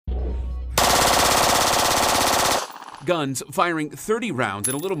Guns firing 30 rounds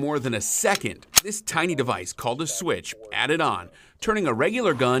in a little more than a second. This tiny device, called a switch, added on, turning a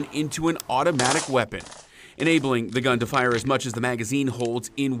regular gun into an automatic weapon, enabling the gun to fire as much as the magazine holds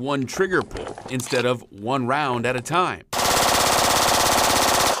in one trigger pull instead of one round at a time.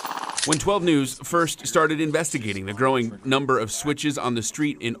 When 12 News first started investigating the growing number of switches on the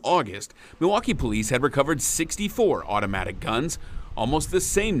street in August, Milwaukee police had recovered 64 automatic guns, almost the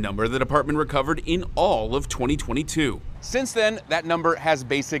same number the department recovered in all of 2022. Since then, that number has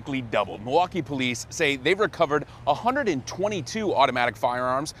basically doubled. Milwaukee police say they've recovered 122 automatic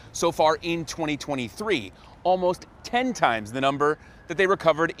firearms so far in 2023, almost 10 times the number that they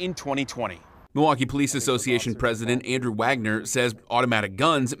recovered in 2020. Milwaukee Police Association President Andrew Wagner says automatic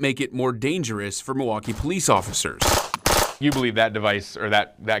guns make it more dangerous for Milwaukee police officers. You believe that device or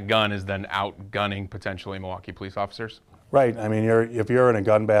that gun is then outgunning potentially Milwaukee police officers? Right. I mean, if you're in a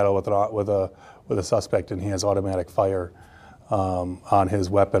gun battle with a suspect and he has automatic fire on his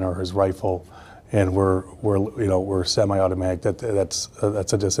weapon or his rifle, and we're semi-automatic, that's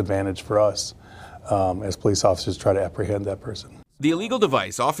a disadvantage for us as police officers try to apprehend that person. The illegal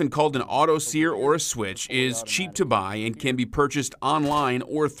device, often called an auto sear or a switch, is cheap to buy and can be purchased online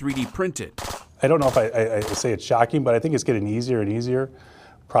or 3D printed. I don't know if I say it's shocking, but I think it's getting easier and easier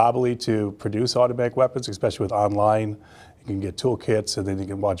probably to produce automatic weapons, especially with online. You can get toolkits and then you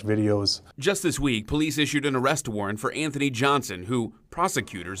can watch videos. Just this week, police issued an arrest warrant for Anthony Johnson, who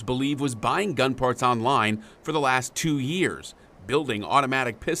prosecutors believe was buying gun parts online for the last 2 years, building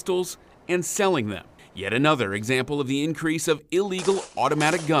automatic pistols and selling them. Yet another example of the increase of illegal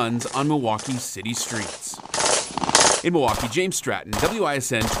automatic guns on Milwaukee city streets. In Milwaukee, James Stratton,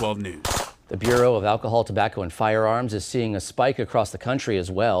 WISN 12 News. The Bureau of Alcohol, Tobacco and Firearms is seeing a spike across the country as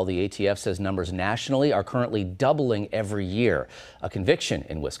well. The ATF says numbers nationally are currently doubling every year. A conviction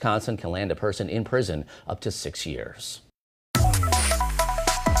in Wisconsin can land a person in prison up to 6 years.